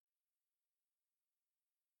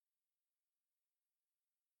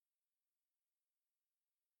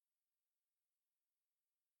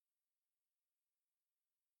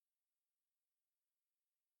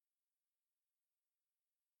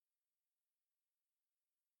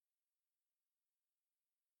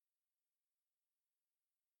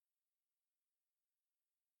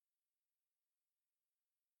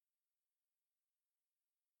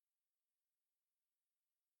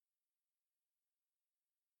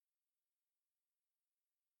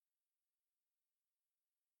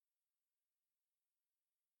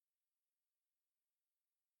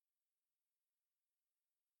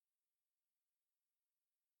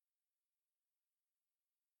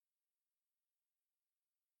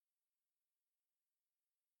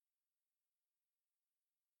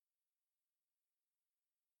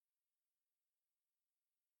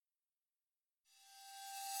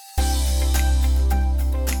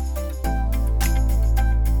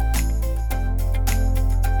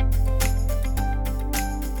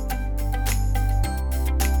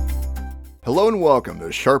Hello and welcome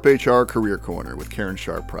to Sharp HR Career Corner with Karen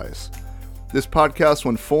Sharp Price. This podcast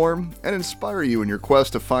will inform and inspire you in your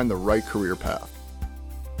quest to find the right career path.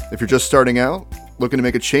 If you're just starting out, looking to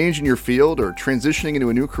make a change in your field, or transitioning into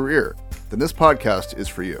a new career, then this podcast is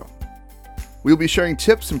for you. We'll be sharing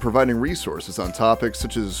tips and providing resources on topics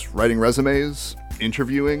such as writing resumes,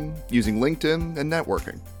 interviewing, using LinkedIn, and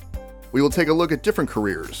networking. We will take a look at different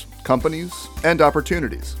careers, companies, and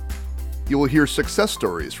opportunities. You will hear success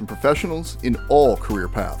stories from professionals in all career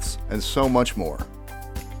paths, and so much more.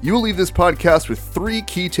 You will leave this podcast with 3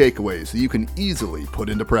 key takeaways that you can easily put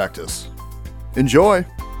into practice. Enjoy!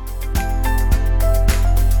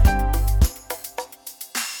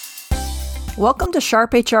 Welcome to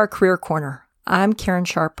Sharp HR Career Corner. I'm Karen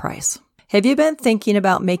Sharp Price. Have you been thinking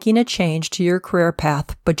about making a change to your career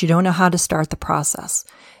path, but you don't know how to start the process?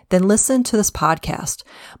 Then listen to this podcast.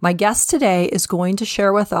 My guest today is going to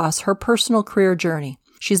share with us her personal career journey.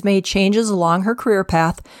 She's made changes along her career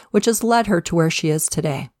path, which has led her to where she is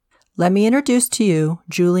today. Let me introduce to you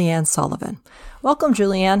Julianne Sullivan. Welcome,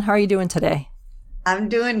 Julianne. How are you doing today? I'm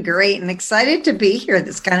doing great and excited to be here.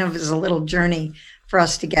 This kind of is a little journey for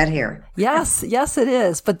us to get here. Yes, it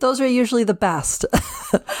is. But those are usually the best.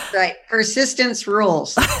 Right. Persistence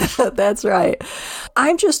rules. That's right.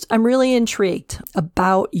 I'm really intrigued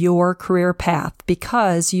about your career path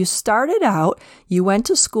because you started out, you went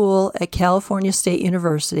to school at California State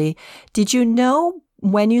University. Did you know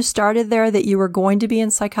when you started there that you were going to be in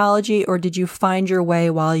psychology, or did you find your way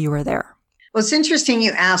while you were there? Well, it's interesting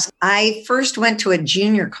you ask. I first went to a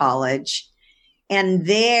junior college, and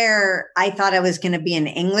there I thought I was going to be an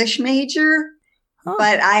English major. Oh.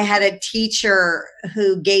 But I had a teacher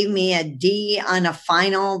who gave me a D on a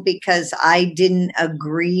final because I didn't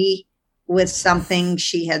agree with something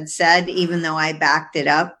she had said, even though I backed it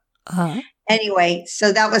up. Uh-huh. Anyway,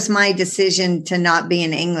 so that was my decision to not be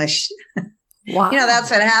an English. Wow.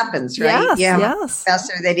 That's what happens, right? Yes. A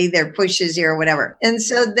professor that either pushes you or whatever. And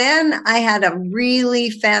so then I had a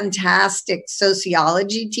really fantastic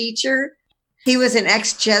sociology teacher. He was an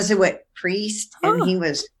ex-Jesuit priest, and he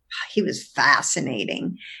was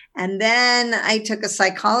fascinating. And then I took a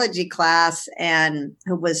psychology class and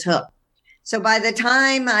was hooked. So by the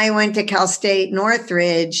time I went to Cal State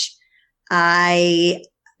Northridge, I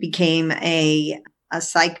became a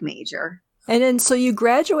psych major. And then so you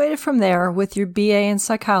graduated from there with your BA in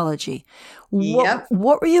psychology. Yep.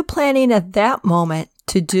 What were you planning at that moment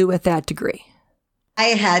to do with that degree?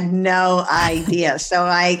 I had no idea. So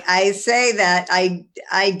I say that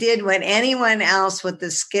I did what anyone else with the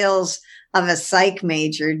skills of a psych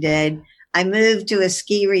major did. I moved to a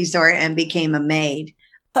ski resort and became a maid.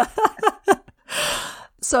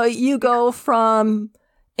 So you go from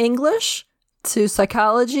English to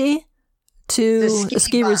psychology to a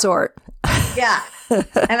ski resort. Yeah.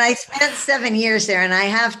 And I spent 7 years there. And I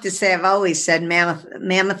have to say, I've always said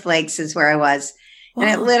Mammoth Lakes is where I was. And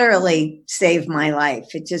it literally saved my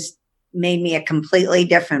life. It just made me a completely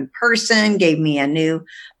different person, gave me a new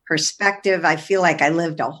perspective. I feel like I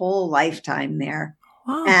lived a whole lifetime there.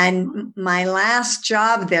 Wow. And my last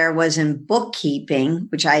job there was in bookkeeping,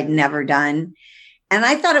 which I had never done. And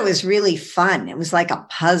I thought it was really fun. It was like a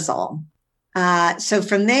puzzle. So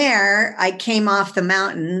from there, I came off the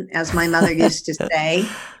mountain, as my mother used to say,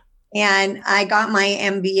 and I got my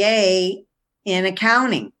MBA in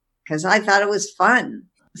accounting because I thought it was fun.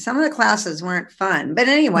 Some of the classes weren't fun. But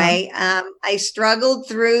anyway, I struggled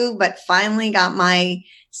through, but finally got my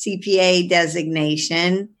CPA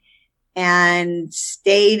designation and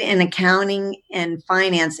stayed in accounting and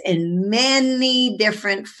finance in many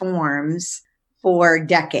different forms for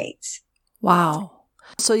decades. Wow.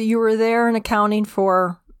 So you were there in accounting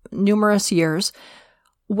for numerous years.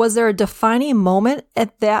 Was there a defining moment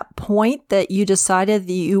at that point that you decided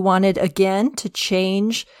that you wanted again to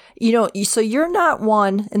change? So you're not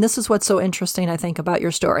one, and this is what's so interesting, I think, about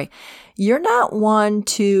your story. You're not one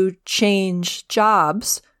to change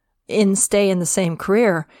jobs and stay in the same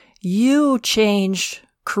career. You change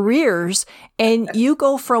careers and you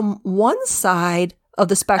go from one side of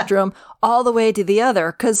the spectrum all the way to the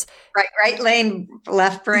other, because right lane,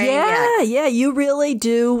 left brain. Yeah, you really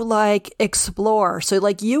do explore. So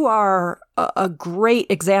you are a great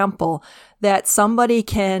example that somebody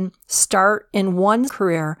can start in one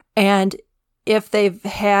career, and if they've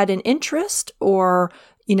had an interest or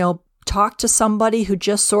talk to somebody who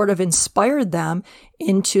just sort of inspired them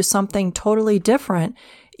into something totally different,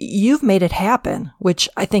 you've made it happen, which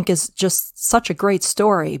I think is just such a great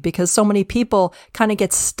story because so many people kind of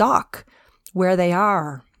get stuck where they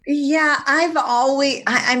are. Yeah,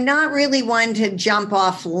 I'm not really one to jump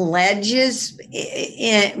off ledges,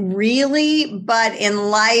 really, but in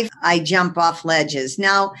life, I jump off ledges.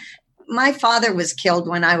 Now, my father was killed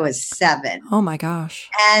when I was 7. Oh my gosh.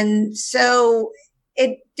 And so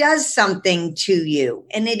it does something to you.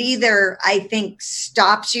 And it either, I think,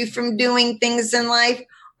 stops you from doing things in life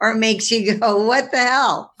or makes you go, what the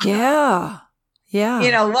hell? Yeah. Yeah.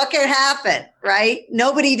 You know, what could happen, right?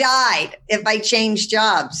 Nobody died if I changed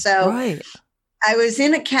jobs. So right. I was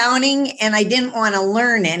in accounting and I didn't want to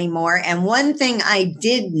learn anymore. And one thing I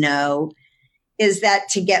did know is that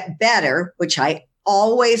to get better, which I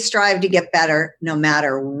always strive to get better, no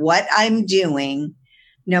matter what I'm doing,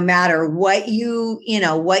 no matter what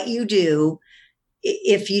what you do,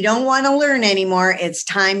 if you don't want to learn anymore, it's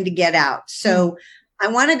time to get out. So I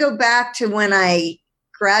want to go back to when I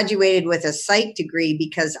graduated with a psych degree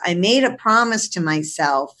because I made a promise to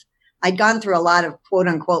myself. I'd gone through a lot of quote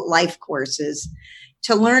unquote life courses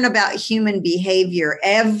to learn about human behavior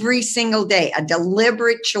every single day, a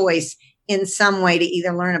deliberate choice in some way to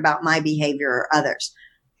either learn about my behavior or others.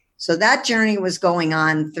 So that journey was going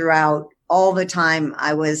on throughout all the time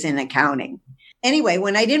I was in accounting. Anyway,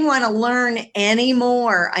 when I didn't want to learn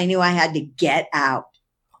anymore, I knew I had to get out.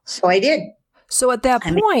 So I did. So at that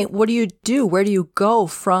point, what do you do? Where do you go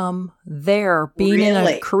from there? Being in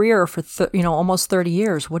a career for almost 30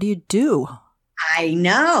 years, what do you do? I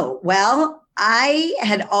know. Well, I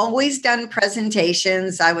had always done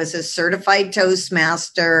presentations. I was a certified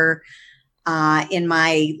Toastmaster. In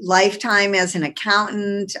my lifetime as an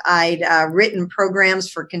accountant, I'd written programs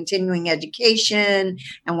for continuing education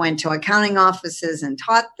and went to accounting offices and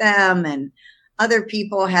taught them. And other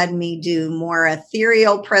people had me do more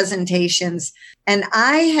ethereal presentations. And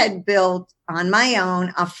I had built on my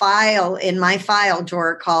own a file in my file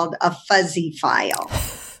drawer called a fuzzy file.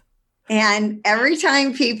 And every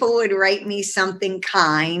time people would write me something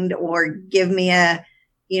kind or give me a,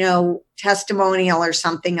 testimonial or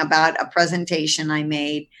something about a presentation I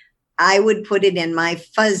made, I would put it in my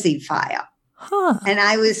fuzzy file. Huh. And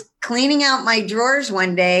I was cleaning out my drawers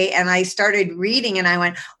one day and I started reading and I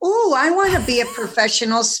went, "Oh, I want to be a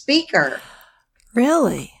professional speaker."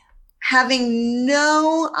 Really? Having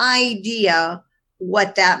no idea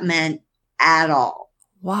what that meant at all.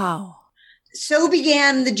 Wow. So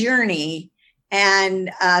began the journey.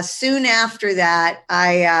 And soon after that,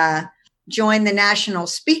 I joined the National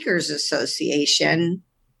Speakers Association,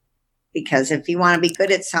 because if you want to be good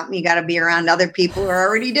at something, you got to be around other people who are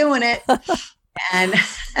already doing it. And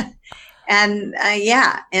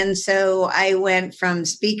so I went from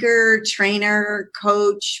speaker, trainer,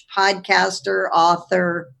 coach, podcaster,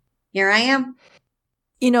 author. Here I am.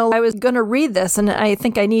 I was going to read this, and I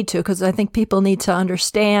think I need to, because I think people need to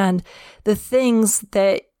understand the things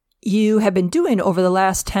that you have been doing over the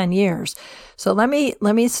last 10 years. So let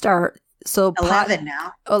me start. So 11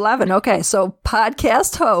 now. 11. Okay. So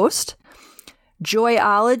podcast host,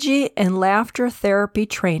 Joyology and laughter therapy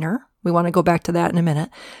trainer. We want to go back to that in a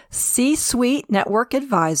minute. C-suite network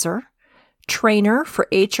advisor, trainer for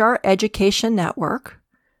HR Education Network,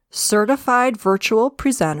 certified virtual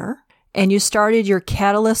presenter, and you started your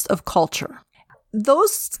Catalyst of Culture.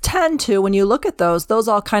 Those tend to, when you look at those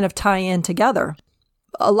all kind of tie in together.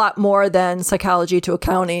 A lot more than psychology to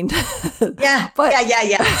accounting. Yeah. But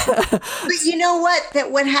you know what?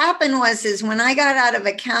 That what happened is when I got out of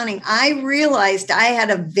accounting, I realized I had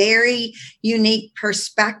a very unique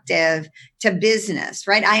perspective to business,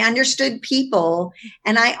 right? I understood people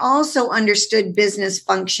and I also understood business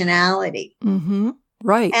functionality. Mm-hmm.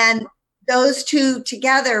 Right. And those two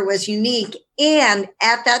together was unique. And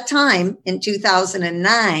at that time in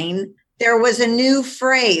 2009, there was a new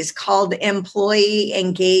phrase called employee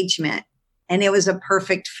engagement, and it was a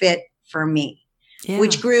perfect fit for me,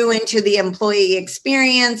 which grew into the employee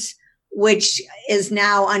experience, which is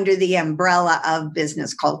now under the umbrella of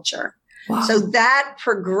business culture. Wow. So that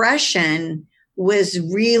progression was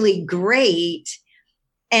really great.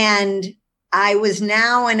 And I was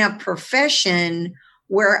now in a profession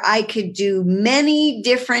where I could do many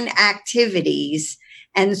different activities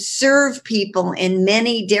and serve people in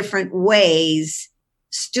many different ways,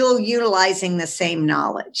 still utilizing the same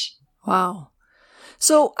knowledge. Wow.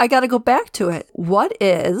 So I got to go back to it. What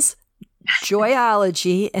is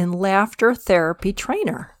Joyology and laughter therapy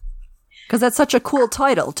trainer? Because that's such a cool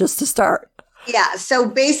title, just to start. Yeah. So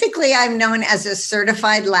basically, I'm known as a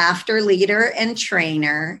certified laughter leader and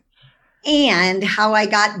trainer. And how I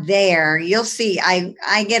got there, you'll see,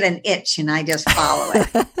 I get an itch and I just follow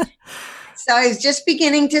it. So I was just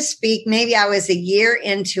beginning to speak. Maybe I was a year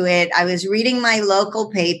into it. I was reading my local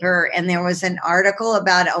paper and there was an article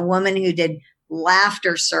about a woman who did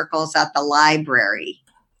laughter circles at the library.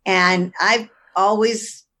 And I've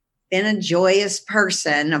always been a joyous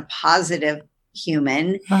person, a positive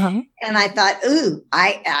human. Uh-huh. And I thought,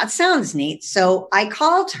 that sounds neat. So I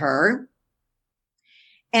called her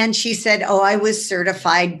and she said, I was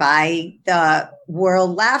certified by the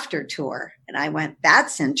World Laughter Tour. And I went,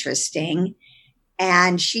 that's interesting.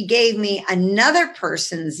 And she gave me another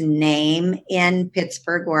person's name in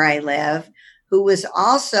Pittsburgh, where I live, who was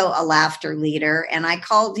also a laughter leader. And I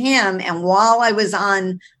called him. And while I was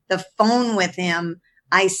on the phone with him,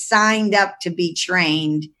 I signed up to be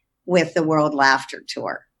trained with the World Laughter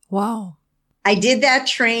Tour. Wow. I did that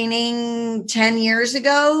training 10 years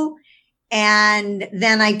ago. And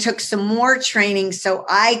then I took some more training so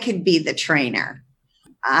I could be the trainer.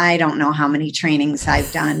 I don't know how many trainings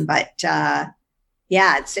I've done, but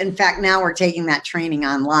it's in fact, now we're taking that training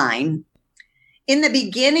online. In the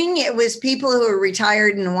beginning, it was people who were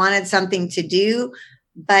retired and wanted something to do,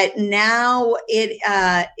 but now it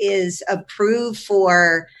is approved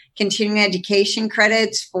for continuing education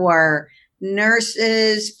credits for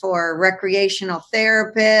nurses, for recreational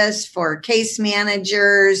therapists, for case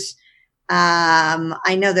managers.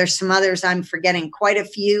 I know there's some others I'm forgetting, quite a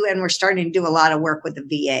few, and we're starting to do a lot of work with the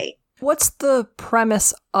VA. What's the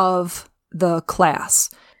premise of the class?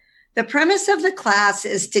 The premise of the class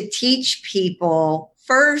is to teach people,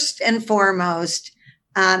 first and foremost,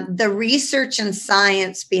 the research and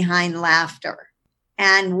science behind laughter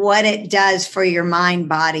and what it does for your mind,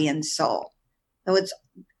 body, and soul. So it's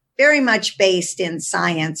very much based in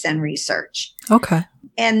science and research. Okay.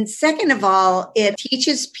 And second of all, it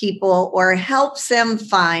teaches people or helps them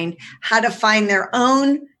find how to find their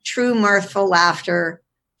own true mirthful laughter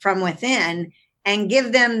from within and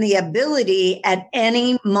give them the ability at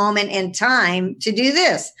any moment in time to do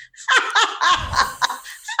this.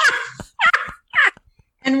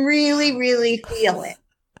 And really, really feel it.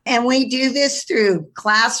 And we do this through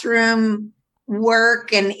classroom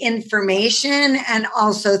work and information and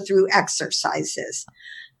also through exercises.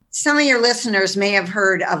 Some of your listeners may have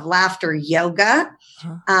heard of laughter yoga.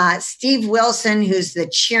 Steve Wilson, who's the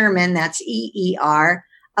chairman, that's EER,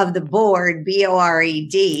 of the board,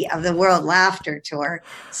 BORED, of the World Laughter Tour,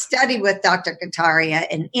 studied with Dr. Kataria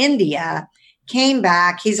in India, came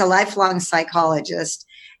back. He's a lifelong psychologist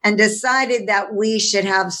and decided that we should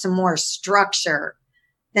have some more structure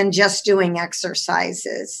than just doing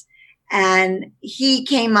exercises. And he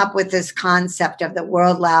came up with this concept of the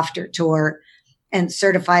World Laughter Tour and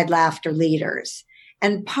certified laughter leaders.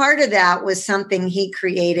 And part of that was something he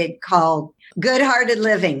created called Good-Hearted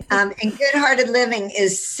Living. And Good-Hearted Living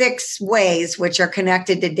is 6 ways, which are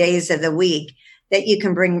connected to days of the week, that you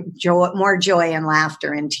can bring more joy and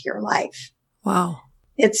laughter into your life. Wow.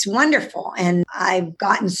 It's wonderful. And I've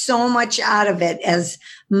gotten so much out of it, as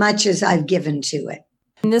much as I've given to it.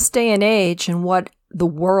 In this day and age and what the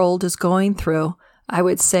world is going through, I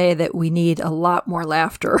would say that we need a lot more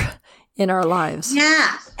laughter in our lives.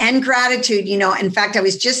 Yeah. And gratitude. In fact, I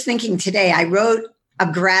was just thinking today, I wrote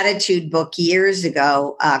a gratitude book years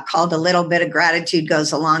ago called A Little Bit of Gratitude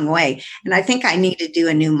Goes a Long Way. And I think I need to do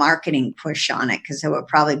a new marketing push on it because it would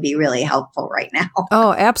probably be really helpful right now.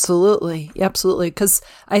 Oh, absolutely. Absolutely. Because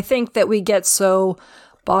I think that we get so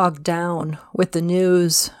bogged down with the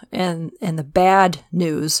news and the bad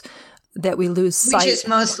news that we lose sight. Which is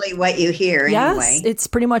mostly what you hear anyway. Yes, it's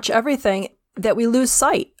pretty much everything, that we lose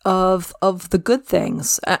sight of the good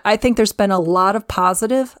things. I think there's been a lot of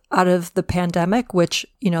positive out of the pandemic, which,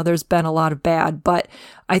 there's been a lot of bad, but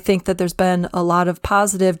I think that there's been a lot of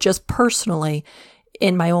positive just personally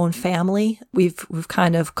in my own family. We've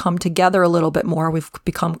kind of come together a little bit more. We've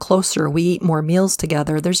become closer. We eat more meals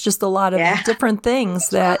together. There's just a lot of different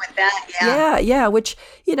things which,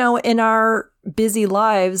 in our busy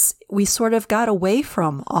lives, we sort of got away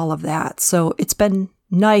from all of that. So it's been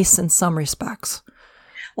nice in some respects.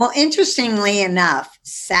 Well, interestingly enough,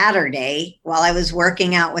 Saturday, while I was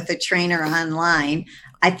working out with a trainer online,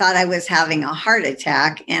 I thought I was having a heart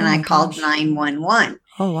attack and I called 911.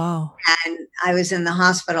 Oh, wow. And I was in the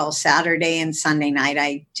hospital Saturday and Sunday night.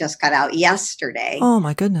 I just got out yesterday. Oh,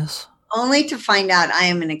 my goodness. Only to find out I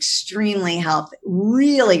am an extremely healthy,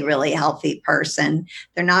 really, really healthy person.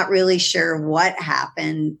 They're not really sure what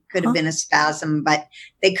happened. Could have been a spasm, but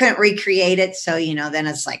they couldn't recreate it. So, then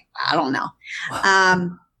it's like, I don't know.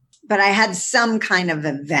 But I had some kind of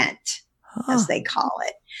event, as they call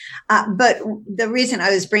it. But the reason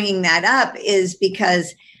I was bringing that up is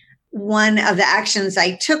because one of the actions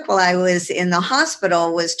I took while I was in the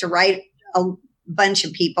hospital was to write a bunch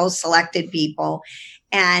of people, selected people,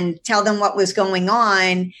 and tell them what was going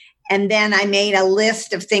on. And then I made a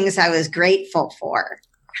list of things I was grateful for.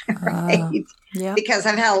 right? Yeah. Because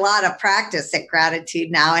I've had a lot of practice at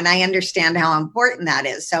gratitude now, and I understand how important that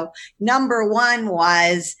is. So number one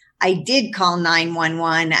was I did call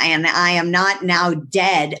 911, and I am not now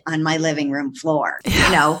dead on my living room floor.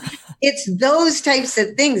 It's those types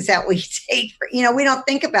of things that we take, we don't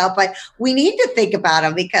think about, but we need to think about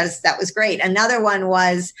them because that was great. Another one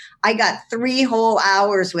was I got 3 whole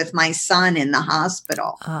hours with my son in the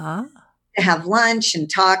hospital to have lunch and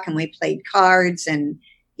talk, and we played cards, and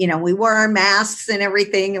we wore our masks and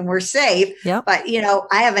everything, and we're safe. Yep. But,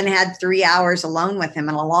 I haven't had 3 hours alone with him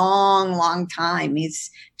in a long, long time. He's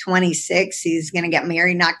 26. He's going to get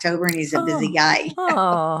married in October, and he's a busy guy.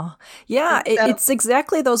 Oh, yeah. It's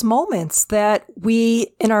exactly those moments that we,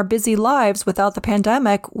 in our busy lives without the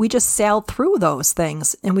pandemic, we just sailed through those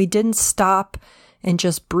things, and we didn't stop and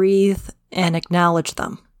just breathe and acknowledge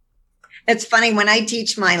them. It's funny when I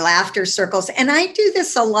teach my laughter circles, and I do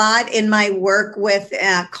this a lot in my work with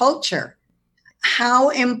culture,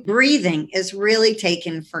 how breathing is really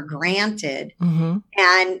taken for granted. Mm-hmm.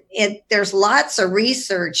 And there's lots of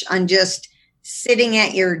research on just sitting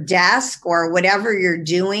at your desk or whatever you're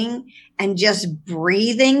doing and just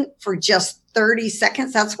breathing for just 30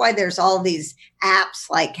 seconds. That's why there's all these apps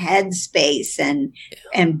like Headspace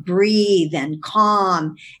and Breathe and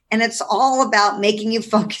Calm. And it's all about making you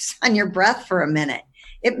focus on your breath for a minute.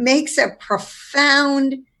 It makes a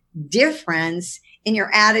profound difference in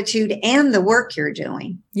your attitude and the work you're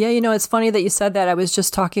doing. Yeah, it's funny that you said that. I was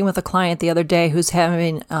just talking with a client the other day who's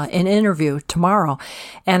having an interview tomorrow.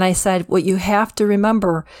 And I said, what you have to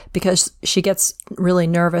remember, because she gets really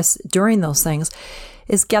nervous during those things,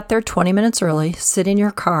 is get there 20 minutes early, sit in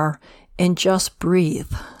your car, and just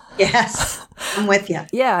breathe. Yes, I'm with you.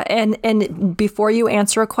 Yeah, and before you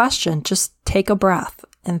answer a question, just take a breath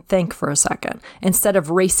and think for a second instead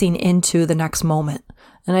of racing into the next moment.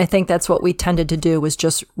 And I think that's what we tended to do, was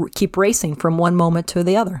just keep racing from one moment to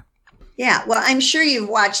the other. Yeah, well, I'm sure you've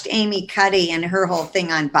watched Amy Cuddy and her whole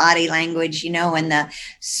thing on body language, and the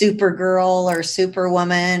Supergirl or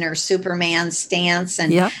Superwoman or Superman stance,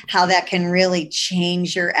 and how that can really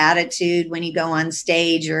change your attitude when you go on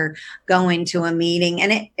stage or go into a meeting.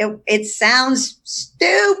 And it sounds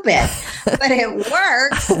stupid, but it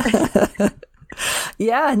works.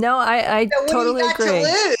 Yeah, no, I totally agree. To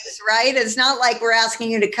lose, right? It's not like we're asking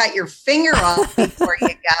you to cut your finger off before you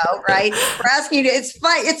go, right? We're asking you to.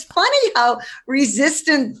 It's funny how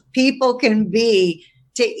resistant people can be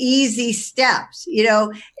to easy steps.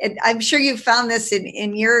 I'm sure you found this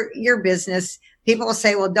in your business. People will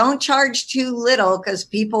say, "Well, don't charge too little because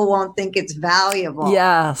people won't think it's valuable."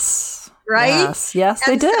 Yes. Right? Yes,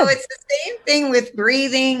 they did. So it's the same thing with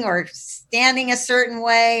breathing or standing a certain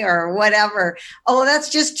way or whatever. Oh, that's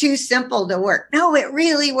just too simple to work. No, it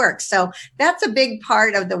really works. So that's a big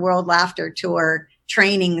part of the World Laughter Tour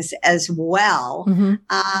trainings as well,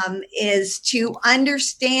 is to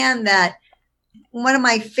understand that one of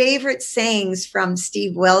my favorite sayings from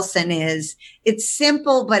Steve Wilson is, it's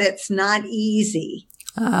simple, but it's not easy.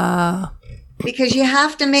 Because you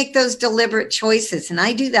have to make those deliberate choices. And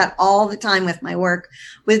I do that all the time with my work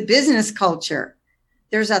with business culture.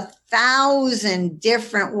 There's 1,000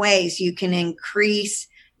 different ways you can increase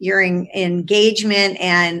your engagement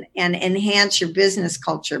and enhance your business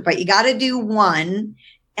culture. But you got to do one.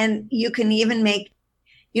 And you can even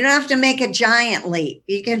you don't have to make a giant leap.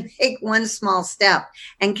 You can make one small step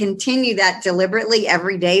and continue that deliberately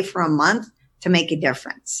every day for a month to make a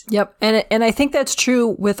difference. Yep. And I think that's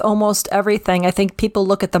true with almost everything. I think people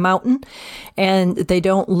look at the mountain and they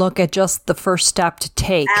don't look at just the first step to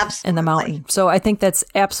take in the mountain. So I think that's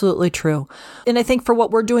absolutely true. And I think for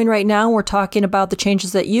what we're doing right now, we're talking about the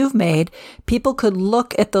changes that you've made. People could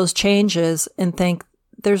look at those changes and think,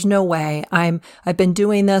 there's no way. I've been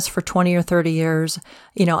doing this for 20 or 30 years.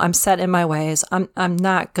 I'm set in my ways. I'm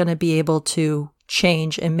not going to be able to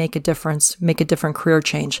change and make a difference, make a different career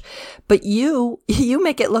change. But you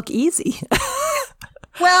make it look easy.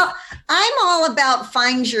 Well, I'm all about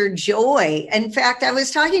find your joy. In fact, I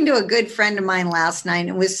was talking to a good friend of mine last night, and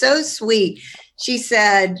it was so sweet. She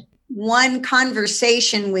said one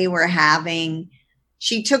conversation we were having,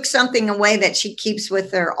 she took something away that she keeps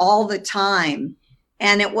with her all the time.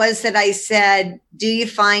 And it was that I said, do you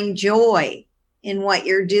find joy in what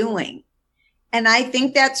you're doing? And I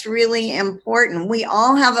think that's really important. We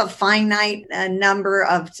all have a finite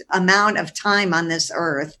amount of time on this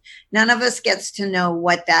earth. None of us gets to know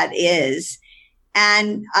what that is.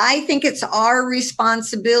 And I think it's our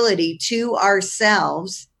responsibility to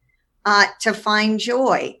ourselves to find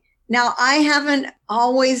joy. Now, I haven't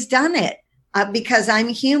always done it because I'm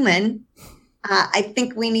human. I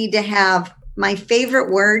think we need to have my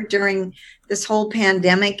favorite word during this whole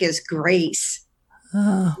pandemic is grace.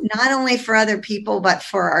 Not only for other people, but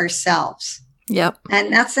for ourselves. Yep.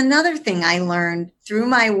 And that's another thing I learned through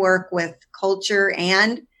my work with culture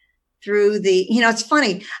and through it's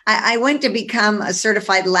funny. I went to become a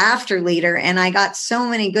certified laughter leader, and I got so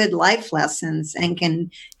many good life lessons and can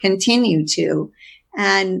continue to.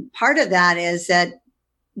 And part of that is that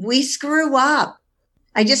we screw up.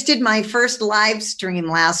 I just did my first live stream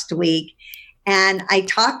last week, and I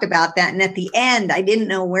talked about that. And at the end, I didn't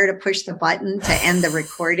know where to push the button to end the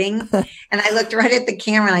recording. And I looked right at the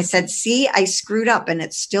camera and I said, see, I screwed up and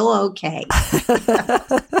it's still okay.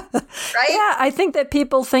 Right? Yeah, I think that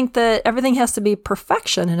people think that everything has to be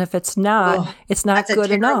perfection. And if it's not, it's not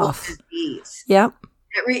good enough. Disease. Yep.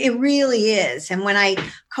 It really is. And when I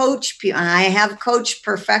coach people, I have coached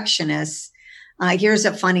perfectionists. Here's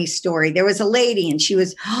a funny story. There was a lady, and she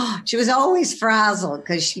was always frazzled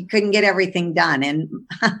because she couldn't get everything done. And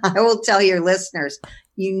I will tell your listeners,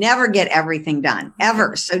 you never get everything done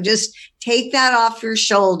ever. So just take that off your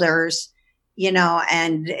shoulders,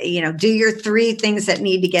 and do your 3 things that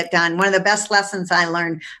need to get done. One of the best lessons I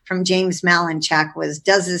learned from James Malinchak was,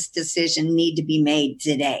 does this decision need to be made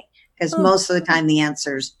today? Because most of the time the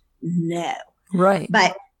answer is no. Right.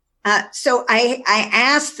 But so I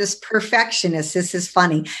asked this perfectionist, this is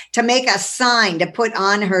funny, to make a sign to put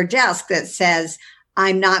on her desk that says,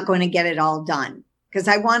 I'm not going to get it all done, because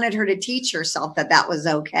I wanted her to teach herself that was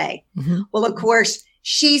okay. Mm-hmm. Well, of course,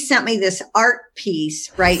 she sent me this art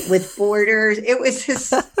piece, right, with borders. It was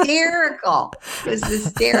hysterical. But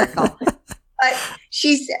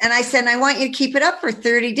and I said, I want you to keep it up for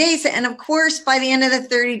 30 days. And of course, by the end of the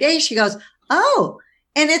 30 days, she goes, oh,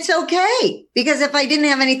 and it's okay, because if I didn't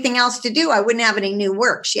have anything else to do, I wouldn't have any new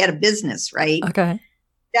work. She had a business, right? Okay.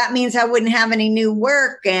 That means I wouldn't have any new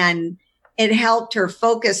work. And it helped her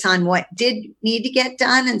focus on what did need to get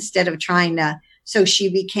done instead of so she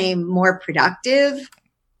became more productive,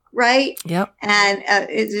 right? Yep. And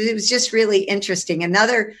it was just really interesting.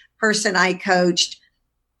 Another person I coached,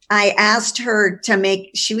 I asked her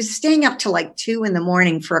she was staying up till like 2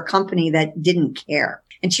 a.m. for a company that didn't care.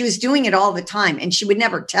 And she was doing it all the time. And she would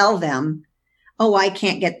never tell them, oh, I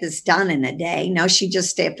can't get this done in a day. No, she'd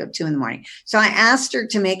just stay up till 2 a.m. So I asked her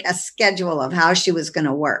to make a schedule of how she was going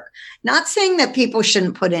to work. Not saying that people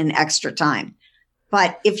shouldn't put in extra time.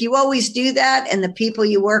 But if you always do that and the people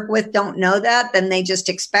you work with don't know that, then they just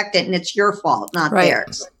expect it and it's your fault, not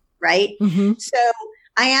theirs. Right? Mm-hmm. So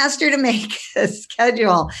I asked her to make a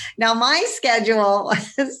schedule. Now my schedule,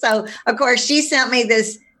 so of course she sent me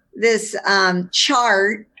this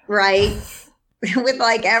chart, right, with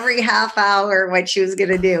like every half hour what she was going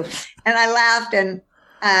to do. And I laughed, and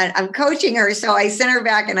I'm coaching her. So I sent her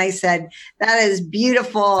back and I said, that is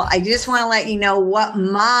beautiful. I just want to let you know what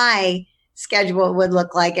my schedule would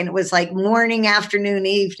look like. And it was like morning, afternoon,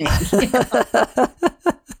 evening. But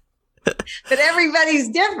everybody's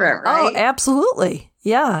different, right? Oh, absolutely.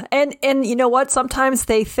 Yeah. And you know what? Sometimes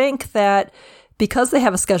they think that because they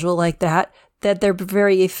have a schedule like that they're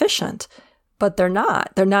very efficient, but they're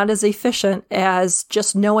not. They're not as efficient as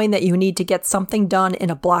just knowing that you need to get something done in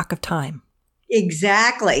a block of time.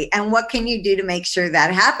 Exactly. And what can you do to make sure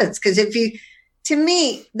that happens? Because to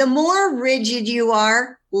me, the more rigid you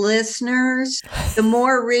are, listeners, the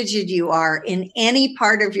more rigid you are in any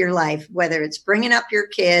part of your life, whether it's bringing up your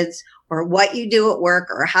kids or what you do at work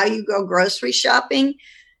or how you go grocery shopping.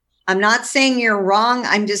 I'm not saying you're wrong.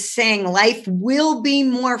 I'm just saying life will be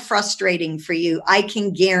more frustrating for you. I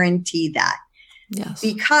can guarantee that. Yes.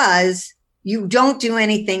 Because you don't do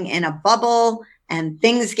anything in a bubble and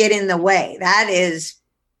things get in the way. That is,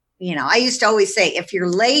 I used to always say, if you're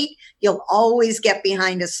late, you'll always get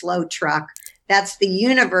behind a slow truck. That's the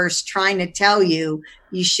universe trying to tell you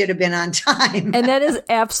should have been on time. And that is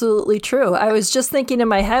absolutely true. I was just thinking in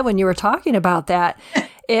my head when you were talking about that,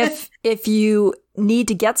 if you need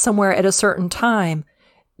to get somewhere at a certain time,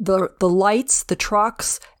 the lights, the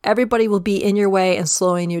trucks, everybody will be in your way and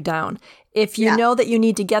slowing you down. If you know that you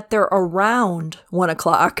need to get there around 1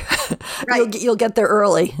 o'clock, right. you'll get there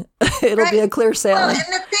early. It'll be a clear sailing. Well,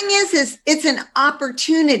 and the thing is it's an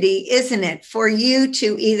opportunity, isn't it, for you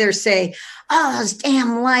to either say, oh, those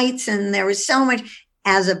damn lights, and there was so much,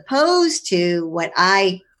 as opposed to what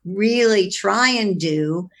I really try and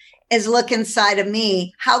do is look inside of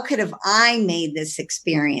me. How could have I made this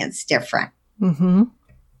experience different? Mm-hmm.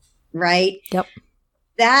 Right? Yep.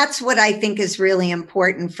 That's what I think is really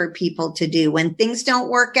important for people to do. When things don't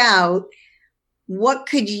work out, what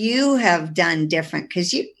could you have done different?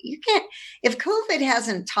 Because you can't, if COVID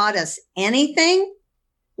hasn't taught us anything,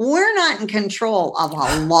 we're not in control of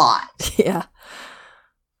a lot. Yeah.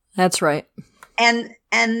 That's right. And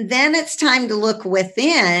then it's time to look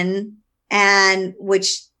within, and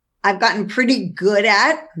which I've gotten pretty good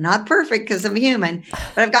at, not perfect because I'm human,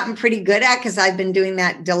 but I've gotten pretty good at because I've been doing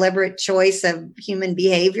that deliberate choice of human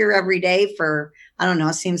behavior every day for, I don't know,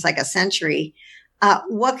 it seems like a century.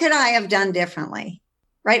 What could I have done differently?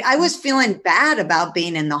 Right? I was feeling bad about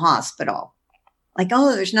being in the hospital. Like,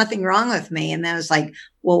 oh, there's nothing wrong with me. And then I was like,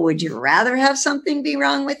 well, would you rather have something be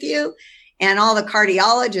wrong with you? And all the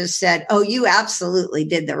cardiologists said, oh, you absolutely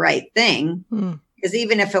did the right thing. Because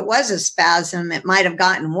even if it was a spasm, it might have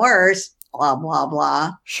gotten worse, blah, blah,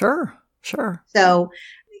 blah. Sure. So,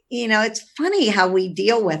 it's funny how we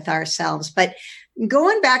deal with ourselves. But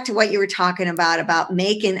going back to what you were talking about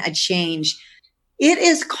making a change, it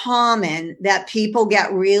is common that people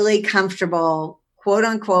get really comfortable, quote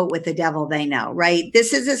unquote, with the devil they know, right?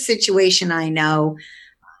 This is a situation I know.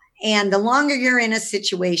 And the longer you're in a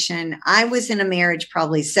situation, I was in a marriage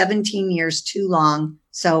probably 17 years too long.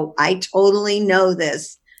 So I totally know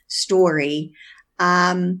this story.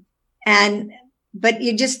 But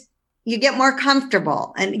you get more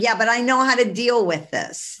comfortable, and but I know how to deal with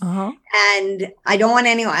this. And I don't want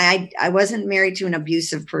anyone, I wasn't married to an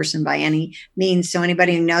abusive person by any means. So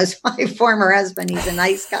anybody who knows my former husband, he's a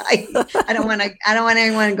nice guy. I don't want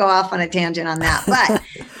anyone to go off on a tangent on that, but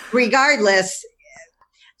regardless,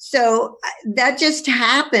 so that just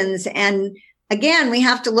happens. And again, we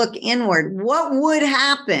have to look inward. What would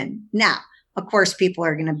happen? Now, of course, people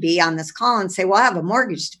are going to be on this call and say, well, I have a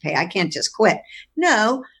mortgage to pay. I can't just quit.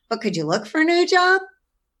 No, but could you look for a new job?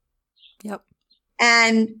 Yep.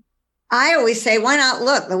 And I always say, why not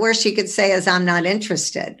look? The worst you could say is, I'm not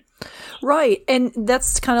interested. Right. And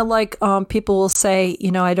that's kind of like people will say,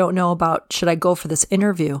 I don't know about, should I go for this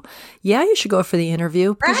interview? Yeah, you should go for the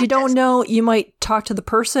interview because you don't know. You might talk to the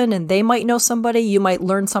person and they might know somebody. You might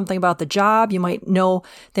learn something about the job. You might know,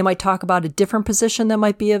 they might talk about a different position that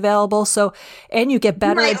might be available. So, and you get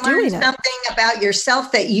better at doing it. You might learn something about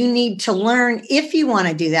yourself that you need to learn if you want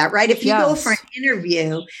to do that, right? If you go for an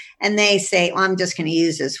interview and they say, well, I'm just going to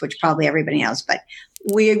use this, which probably everybody knows, but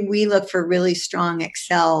we look for really strong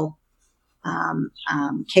Excel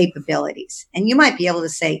capabilities. And you might be able to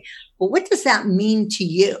say, well, what does that mean to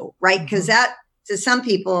you? Right? Because that, to some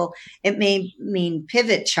people, it may mean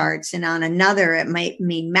pivot charts, and on another, it might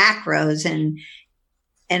mean macros, and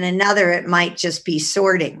another, it might just be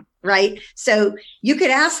sorting. Right? So you could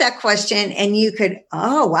ask that question and you could,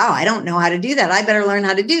 oh, wow, I don't know how to do that. I better learn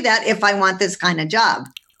how to do that if I want this kind of job.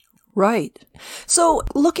 Right. So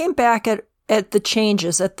looking back at the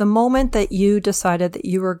changes, at the moment that you decided that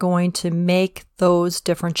you were going to make those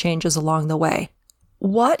different changes along the way,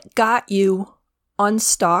 what got you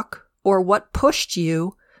unstuck, or what pushed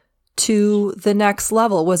you to the next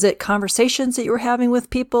level? Was it conversations that you were having with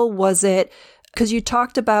people? Was it because you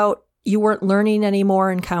talked about you weren't learning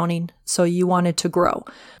anymore in counting, so you wanted to grow?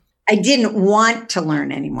 I didn't want to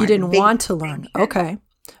learn anymore. You didn't want to learn. Okay.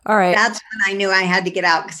 All right. That's when I knew I had to get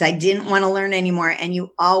out, because I didn't want to learn anymore. And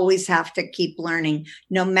you always have to keep learning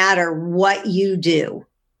no matter what you do.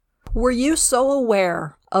 Were you so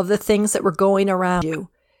aware of the things that were going around you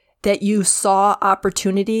that you saw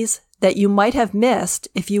opportunities that you might have missed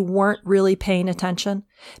if you weren't really paying attention?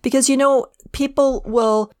 Because, people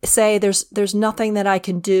will say there's nothing that I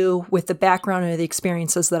can do with the background or the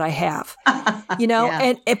experiences that I have,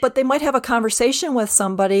 but they might have a conversation with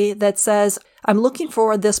somebody that says, I'm looking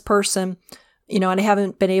for this person, and I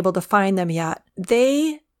haven't been able to find them yet.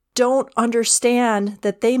 They don't understand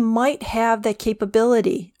that they might have that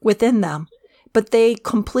capability within them, but they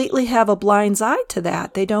completely have a blind eye to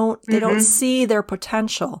that. They don't see their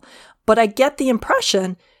potential. But I get the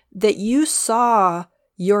impression that you saw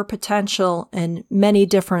your potential in many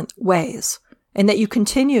different ways, and that you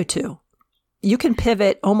continue to. You can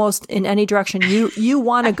pivot almost in any direction you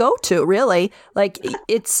want to go to, really. Like,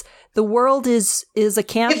 it's, the world is a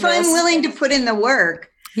canvas. If I'm willing to put in the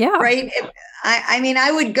work. Yeah. Right.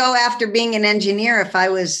 I would go after being an engineer if I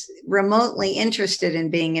was remotely interested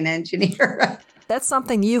in being an engineer. That's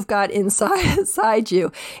something you've got inside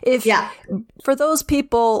you. For those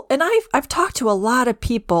people, and I've talked to a lot of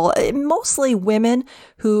people, mostly women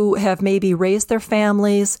who have maybe raised their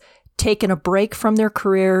families, taken a break from their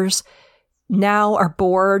careers, now are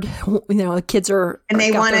bored. The kids are, and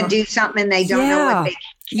they want to do something and they don't know what they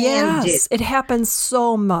can do. It happens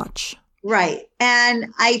so much. Right. And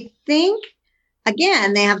I think,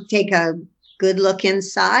 again, they have to take a good look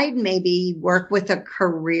inside, maybe work with a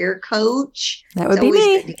career coach. That would be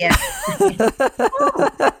me.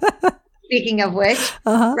 Speaking of which,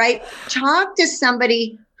 right? Talk to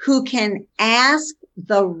somebody who can ask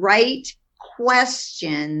the right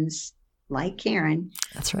questions like Karen,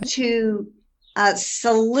 that's right, to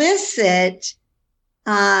solicit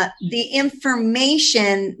the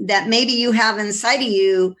information that maybe you have inside of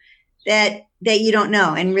you that you don't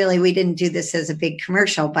know. And really, we didn't do this as a big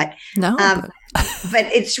commercial, but no, but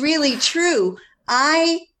it's really true.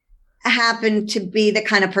 I happen to be the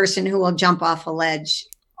kind of person who will jump off a ledge,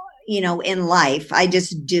 in life. I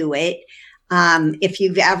just do it. If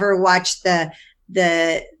you've ever watched the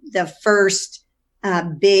first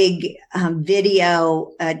big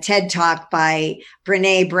video TED Talk by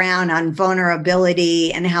Brene Brown on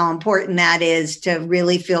vulnerability and how important that is to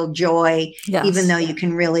really feel joy, yes. even though you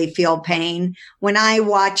can really feel pain. When I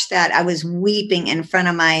watched that, I was weeping in front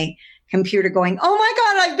of my computer going, oh my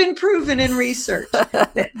God, I've been proven in research.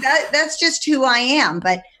 That's just who I am.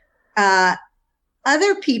 But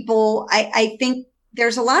other people, I think,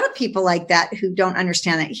 there's a lot of people like that who don't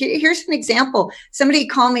understand that. Here's an example. Somebody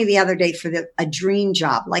called me the other day for a dream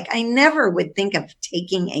job. Like, I never would think of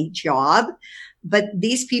taking a job, but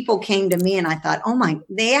these people came to me and I thought,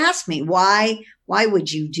 they asked me, why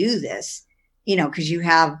would you do this? Because you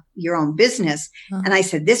have your own business. Uh-huh. And I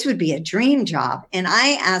said, this would be a dream job. And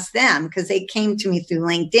I asked them, because they came to me through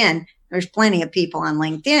LinkedIn. There's plenty of people on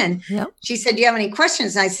LinkedIn. Yep. She said, do you have any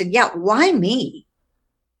questions? And I said, yeah, why me?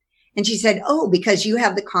 And she said, oh, because you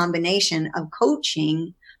have the combination of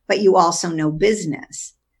coaching, but you also know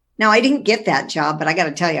business. Now, I didn't get that job, but I got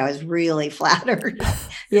to tell you, I was really flattered.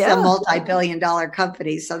 Yeah. It's a multi-billion-dollar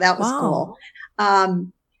company. So that was cool.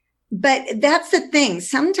 But that's the thing.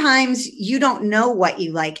 Sometimes you don't know what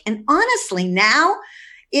you like. And honestly, now,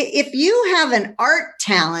 if you have an art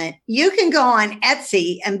talent, you can go on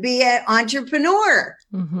Etsy and be an entrepreneur.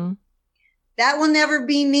 Mm-hmm. That will never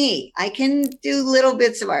be me. I can do little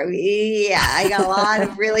bits of art. Yeah, I got a lot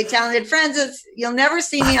of really talented friends. You'll never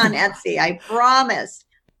see me on Etsy, I promise.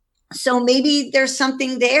 So maybe there's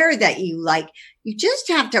something there that you like. You just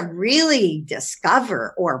have to really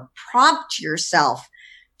discover or prompt yourself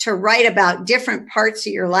to write about different parts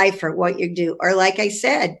of your life or what you do. Or like I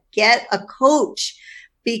said, get a coach,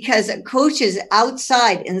 because a coach is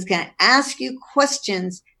outside and is going to ask you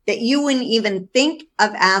questions that you wouldn't even think of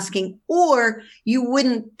asking, or you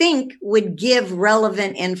wouldn't think would give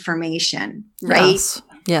relevant information, right?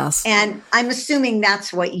 Yes. And I'm assuming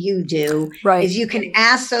that's what you do, right? Is you can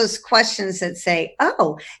ask those questions that say,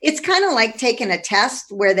 oh, it's kind of like taking a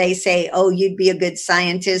test where they say, oh, you'd be a good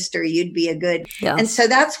scientist or you'd be a good. Yes. And so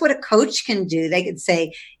that's what a coach can do. They could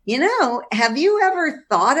say, have you ever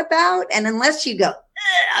thought about, and unless you go,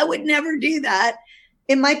 I would never do that,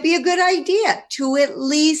 it might be a good idea to at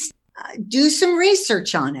least do some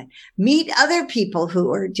research on it. Meet other people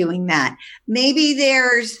who are doing that. Maybe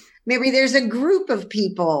there's a group of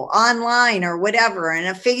people online or whatever, in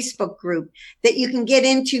a Facebook group that you can get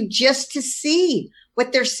into just to see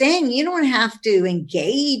what they're saying. You don't have to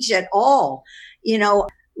engage at all.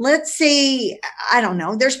 Let's say, I don't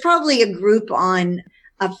know, there's probably a group on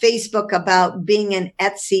Facebook about being an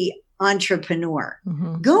Etsy entrepreneur.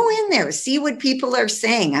 Mm-hmm. Go in there, see what people are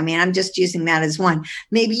saying. I mean, I'm just using that as one.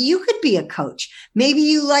 Maybe you could be a coach. Maybe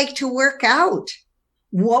you like to work out.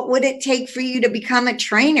 What would it take for you to become a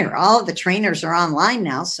trainer? All of the trainers are online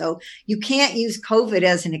now, so you can't use COVID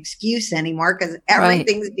as an excuse anymore because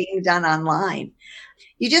everything's being done online.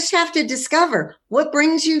 You just have to discover what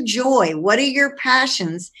brings you joy. What are your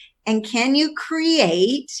passions? And can you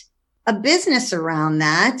create a business around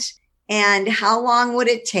that? And how long would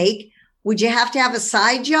it take? Would you have to have a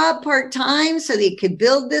side job part-time so that you could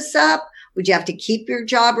build this up? Would you have to keep your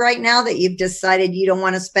job right now that you've decided you don't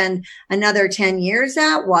want to spend another 10 years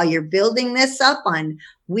at while you're building this up on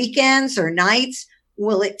weekends or nights?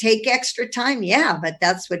 Will it take extra time? Yeah, but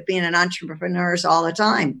that's what being an entrepreneur is all the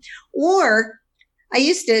time. Or I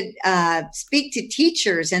used to speak to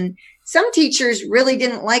teachers, and some teachers really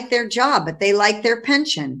didn't like their job, but they liked their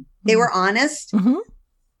pension. They were honest. Mm-hmm.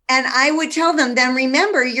 And I would tell them, then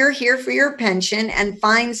remember, you're here for your pension and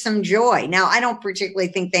find some joy. Now, I don't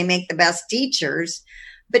particularly think they make the best teachers,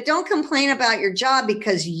 but don't complain about your job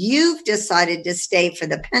because you've decided to stay for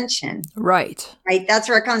the pension. Right. Right. That's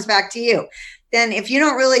where it comes back to you. Then if you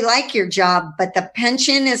don't really like your job, but the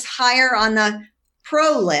pension is higher on the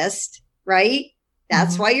pro list, right?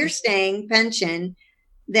 That's why you're staying pension.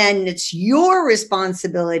 Then it's your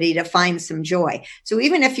responsibility to find some joy. So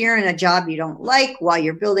even if you're in a job you don't like while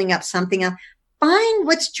you're building up something else, find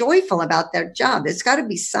what's joyful about that job. There's got to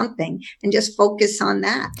be something, and just focus on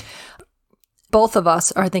that. Both of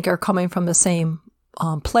us, I think, are coming from the same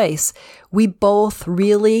place. We both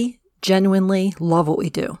really genuinely love what we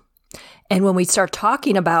do. And when we start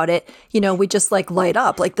talking about it, we just like light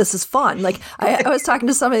up, like this is fun. Like I was talking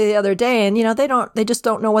to somebody the other day and, they just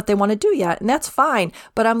don't know what they want to do yet. And that's fine.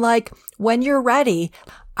 But I'm like, when you're ready,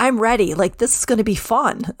 I'm ready. Like, this is going to be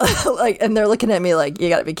fun. And they're looking at me like, you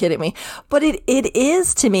gotta be kidding me. But it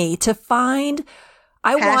is to me to find,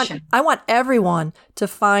 I want everyone to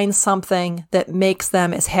find something that makes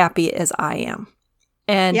them as happy as I am.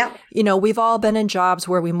 And, we've all been in jobs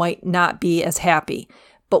where we might not be as happy.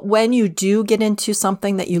 But when you do get into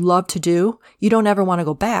something that you love to do, you don't ever want to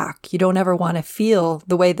go back. You don't ever want to feel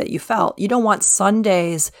the way that you felt. You don't want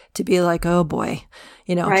Sundays to be like, oh boy,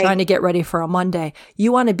 trying to get ready for a Monday.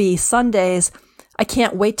 You want to be Sundays. I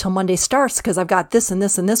can't wait till Monday starts because I've got this and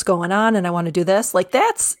this and this going on and I want to do this. Like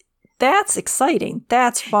that's exciting.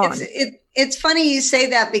 That's fun. It's funny you say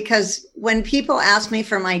that because when people ask me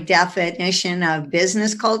for my definition of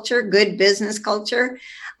business culture, good business culture,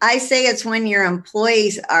 I say it's when your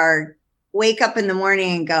employees wake up in the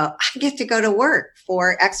morning and go, I get to go to work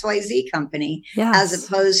for XYZ company, as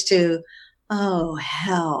opposed to, oh,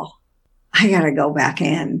 hell, I got to go back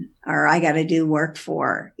in or I got to do work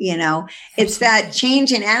for, it's that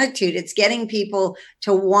change in attitude. It's getting people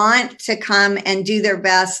to want to come and do their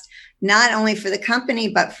best, not only for the company,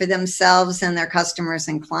 but for themselves and their customers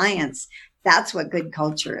and clients. That's what good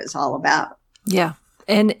culture is all about. Yeah.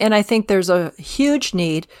 And I think there's a huge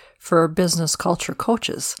need for business culture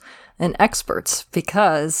coaches and experts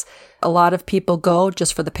because a lot of people go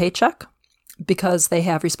just for the paycheck because they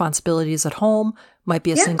have responsibilities at home, might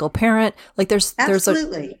be a single parent. Like there's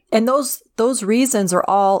and those reasons are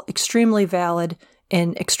all extremely valid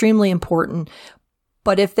and extremely important.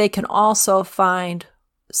 But if they can also find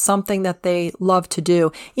something that they love to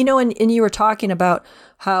do, and you were talking about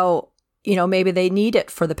how, maybe they need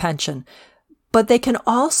it for the pension. But they can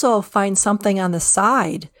also find something on the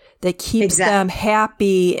side that keeps them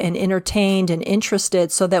happy and entertained and interested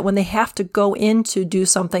so that when they have to go in to do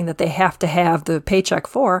something that they have to have the paycheck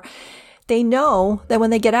for, they know that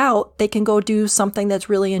when they get out, they can go do something that's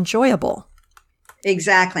really enjoyable.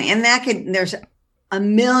 Exactly. And there's a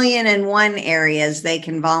million and one areas they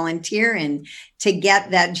can volunteer in to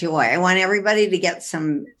get that joy. I want everybody to get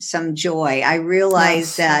some joy. I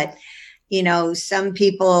realize that some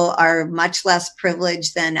people are much less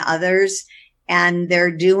privileged than others and they're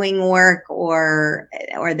doing work or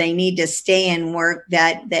they need to stay in work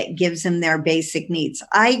that gives them their basic needs.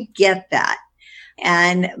 I get that.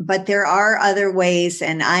 But there are other ways,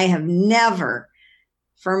 and I have never,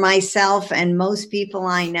 for myself and most people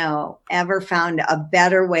I know, ever found a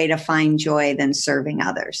better way to find joy than serving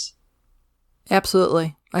others.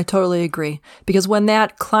 Absolutely. I totally agree. Because when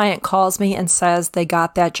that client calls me and says they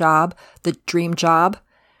got that job, the dream job,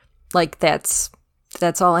 like that's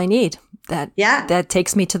all I need. That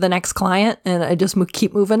takes me to the next client and I just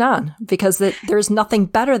keep moving on because there's nothing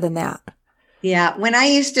better than that. Yeah. When I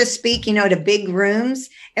used to speak, to big rooms,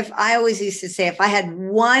 I always used to say, if I had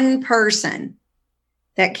one person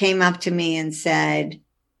that came up to me and said,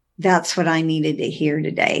 that's what I needed to hear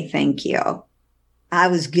today. Thank you. I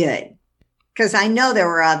was good. Because I know there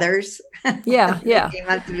were others. Yeah. Came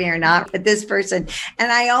up to me or not, but this person.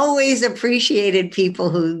 And I always appreciated people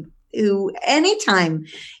who anytime,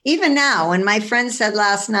 even now, when my friend said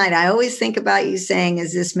last night, I always think about you saying,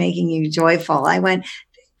 is this making you joyful? I went,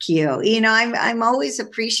 thank you. I'm always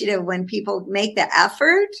appreciative when people make the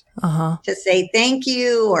effort to say thank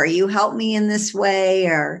you, or you help me in this way,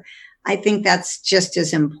 or I think that's just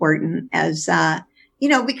as important as,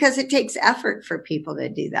 because it takes effort for people to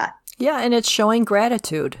do that. Yeah, and it's showing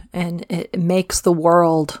gratitude, and it makes the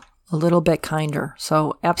world a little bit kinder.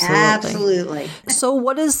 So absolutely. So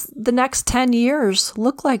what does the next 10 years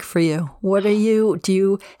look like for you? Do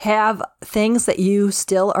you have things that you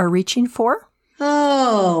still are reaching for?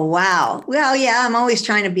 Oh, wow. Well, yeah, I'm always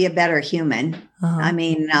trying to be a better human. I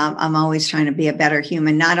mean, I'm always trying to be a better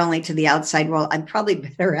human, not only to the outside world. I'm probably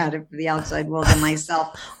better at it for the outside world than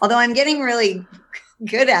myself, although I'm getting really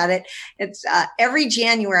good at it. It's every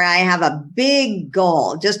January I have a big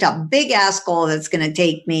goal, just a big ass goal that's going to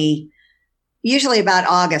take me usually about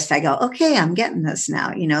August. I go, okay, I'm getting this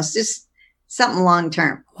now. It's just something long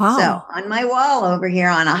term. Wow. So on my wall over here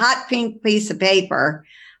on a hot pink piece of paper,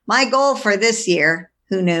 my goal for this year,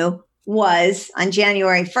 who knew, was on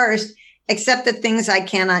January 1st, accept the things I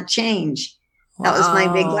cannot change. That was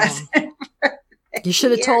my big lesson. You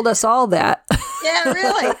should have told us all that. Yeah,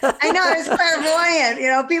 really. I know, it's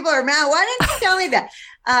clairvoyant. People are mad. Why didn't you tell me that?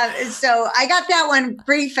 So I got that one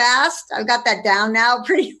pretty fast. I've got that down now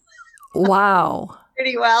pretty Wow.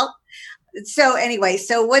 pretty well. So anyway,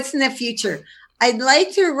 so what's in the future? I'd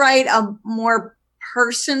like to write a more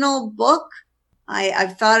personal book.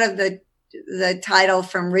 I've thought of the the title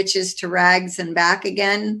From Riches to Rags and Back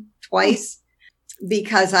Again twice,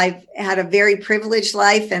 because I've had a very privileged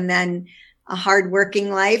life and then a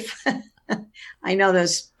hardworking life. I know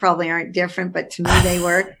those probably aren't different, but to me they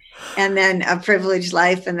were. And then a privileged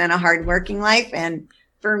life and then a hardworking life. And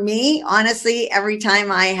for me, honestly, every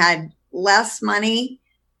time I had less money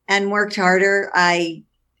and worked harder, I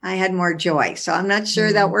had more joy. So I'm not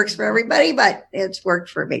sure that works for everybody, but it's worked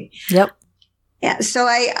for me. Yep. Yeah. So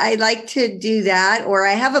I like to do that. Or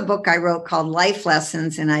I have a book I wrote called Life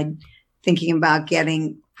Lessons, and I'm thinking about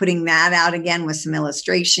putting that out again with some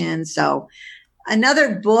illustrations. So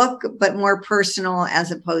another book, but more personal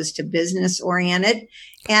as opposed to business oriented.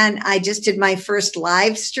 And I just did my first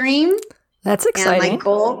live stream. That's exciting.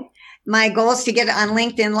 And my goal is to get on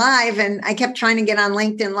LinkedIn Live. And I kept trying to get on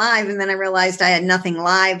LinkedIn Live. And then I realized I had nothing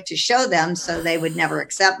live to show them, so they would never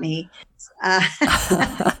accept me.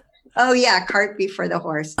 Oh yeah, cart before the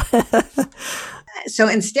horse. So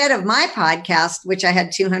instead of my podcast, which I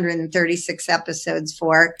had 236 episodes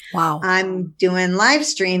for, wow, I'm doing live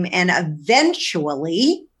stream. And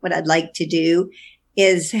eventually what I'd like to do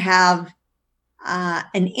is have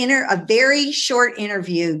a very short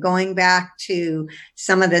interview going back to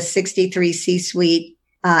some of the 63 C-suite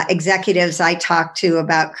executives I talked to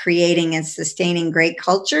about creating and sustaining great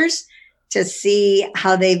cultures, to see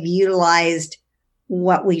how they've utilized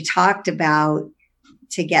what we talked about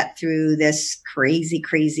to get through this crazy,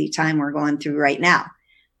 crazy time we're going through right now.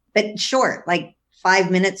 But short, like 5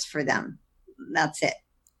 minutes for them. That's it.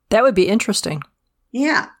 That would be interesting.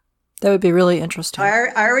 Yeah. That would be really interesting.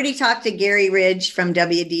 I already talked to Gary Ridge from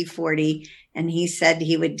WD-40, and he said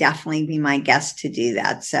he would definitely be my guest to do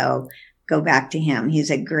that. So go back to him. He's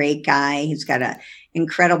a great guy. He's got an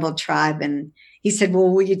incredible tribe. And he said, well,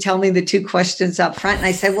 will you tell me the 2 questions up front? And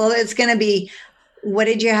I said, well, it's going to be, what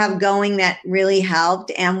did you have going that really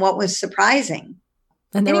helped, and what was surprising?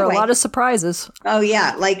 And there were a lot of surprises. Oh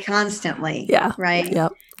yeah, like constantly. Yeah. Right.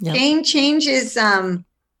 Yep. Change is,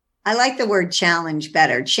 I like the word challenge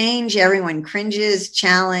better. Change, everyone cringes.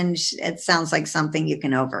 Challenge, it sounds like something you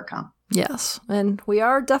can overcome. Yes. And we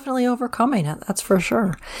are definitely overcoming it. That's for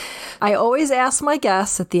sure. I always ask my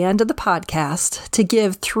guests at the end of the podcast to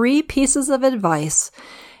give 3 pieces of advice.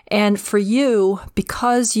 And for you,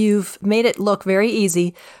 because you've made it look very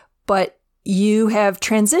easy, but you have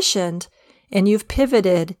transitioned and you've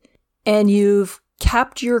pivoted and you've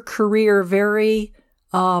kept your career very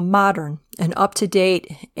modern and up to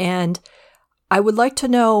date. And I would like to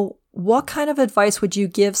know, what kind of advice would you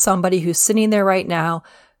give somebody who's sitting there right now,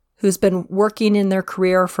 who's been working in their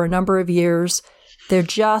career for a number of years? They're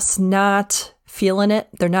just not feeling it.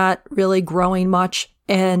 They're not really growing much.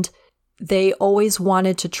 And they always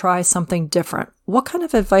wanted to try something different. What kind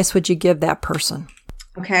of advice would you give that person?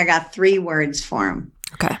 Okay, I got 3 words for them.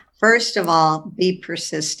 Okay. First of all, be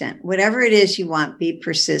persistent. Whatever it is you want, be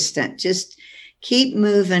persistent. Just keep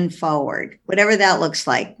moving forward, whatever that looks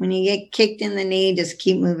like. When you get kicked in the knee, just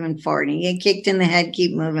keep moving forward. When you get kicked in the head,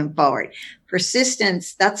 keep moving forward.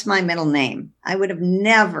 Persistence, that's my middle name. I would have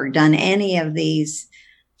never done any of these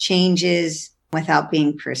changes without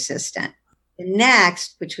being persistent. The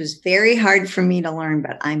next, which was very hard for me to learn,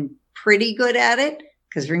 but I'm pretty good at it,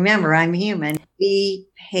 because remember, I'm human. Be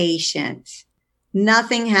patient.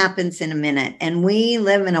 Nothing happens in a minute. And we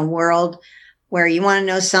live in a world where you want to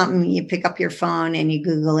know something, you pick up your phone and you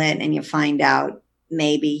Google it and you find out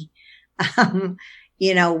maybe,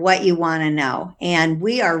 what you want to know. And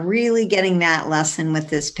we are really getting that lesson with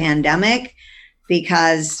this pandemic,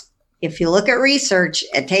 because if you look at research,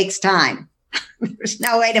 it takes time. There's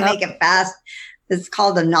no way to make it fast. It's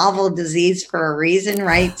called a novel disease for a reason,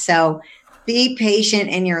 right? So be patient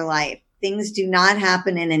in your life. Things do not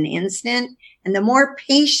happen in an instant. And the more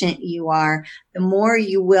patient you are, the more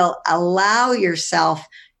you will allow yourself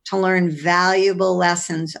to learn valuable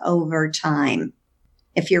lessons over time.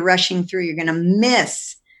 If you're rushing through, you're going to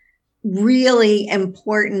miss really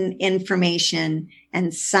important information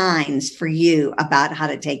and signs for you about how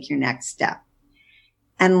to take your next step.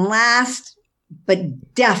 And last,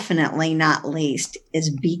 but definitely not least, is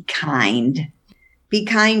be kind. Be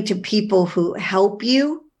kind to people who help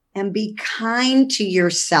you, and be kind to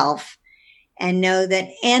yourself, and know that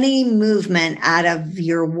any movement out of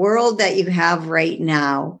your world that you have right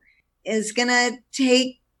now is going to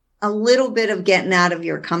take a little bit of getting out of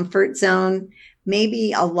your comfort zone,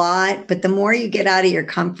 maybe a lot, but the more you get out of your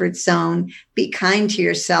comfort zone, be kind to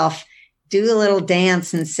yourself, do a little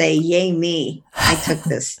dance and say, yay me, I took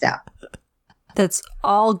this step. That's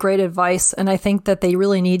all great advice. And I think that they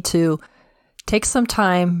really need to take some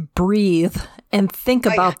time, breathe, and think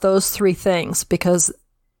about those 3 things, because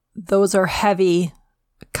those are heavy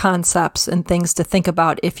concepts and things to think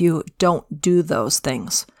about if you don't do those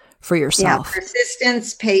things for yourself. Yeah,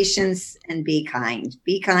 persistence, patience, and be kind.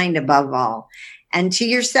 Be kind above all. And to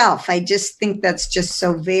yourself. I just think that's just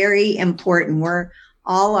so very important. We're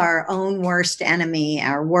all our own worst enemy,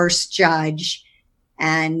 our worst judge.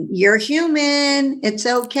 And you're human. It's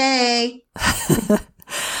okay.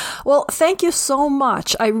 Well, thank you so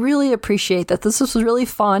much. I really appreciate that. This was really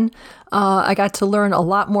fun. I got to learn a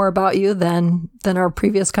lot more about you than our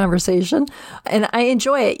previous conversation, and I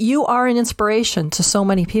enjoy it. You are an inspiration to so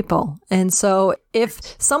many people. And so if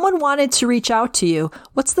someone wanted to reach out to you,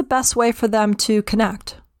 what's the best way for them to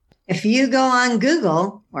connect? If you go on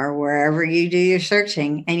Google or wherever you do your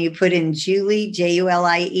searching and you put in Julie,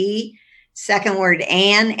 Julie, second word,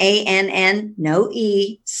 Ann, Ann, no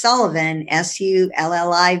E, Sullivan,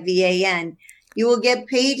 Sullivan, you will get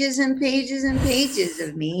pages and pages and pages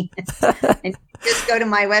of me. And just go to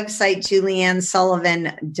my website,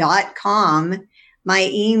 juliannesullivan.com. My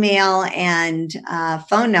email and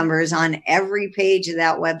phone numbers on every page of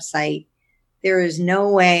that website. There is no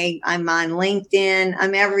way. I'm on LinkedIn.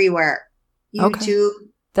 I'm everywhere. YouTube. Okay.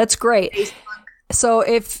 That's great. Facebook. So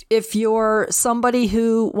if you're somebody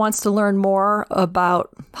who wants to learn more about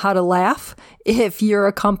how to laugh, if you're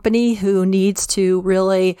a company who needs to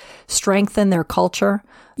really strengthen their culture,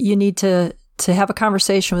 you need to have a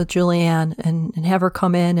conversation with Julianne and have her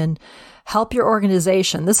come in and help your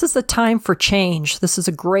organization. This is the time for change. This is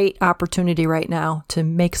a great opportunity right now to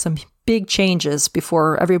make some big changes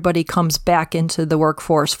before everybody comes back into the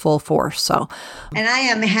workforce full force. So, and I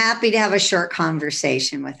am happy to have a short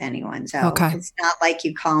conversation with anyone. So okay. It's not like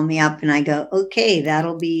you call me up and I go, okay,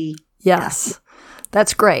 that'll be. Yes.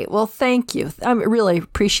 That's great. Well, thank you. I really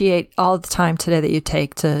appreciate all the time today that you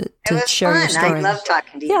take to share your story. I love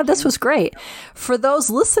talking to you. Yeah, this was great. For those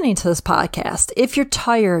listening to this podcast, if you're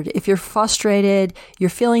tired, if you're frustrated, you're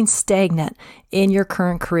feeling stagnant in your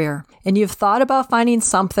current career, and you've thought about finding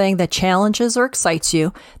something that challenges or excites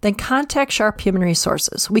you, then contact Sharp Human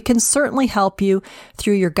Resources. We can certainly help you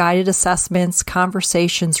through your guided assessments,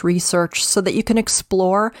 conversations, research, so that you can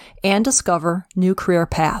explore and discover new career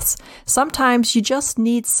paths. Sometimes you just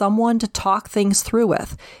need someone to talk things through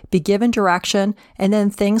with, be given direction, and then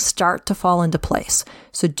things start to fall into place.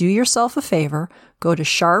 So do yourself a favor, go to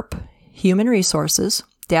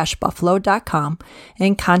sharphumanresources-buffalo.com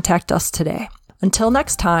and contact us today. Until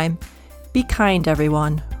next time, be kind,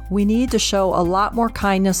 everyone. We need to show a lot more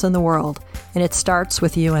kindness in the world, and it starts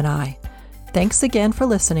with you and I. Thanks again for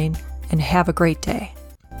listening, and have a great day.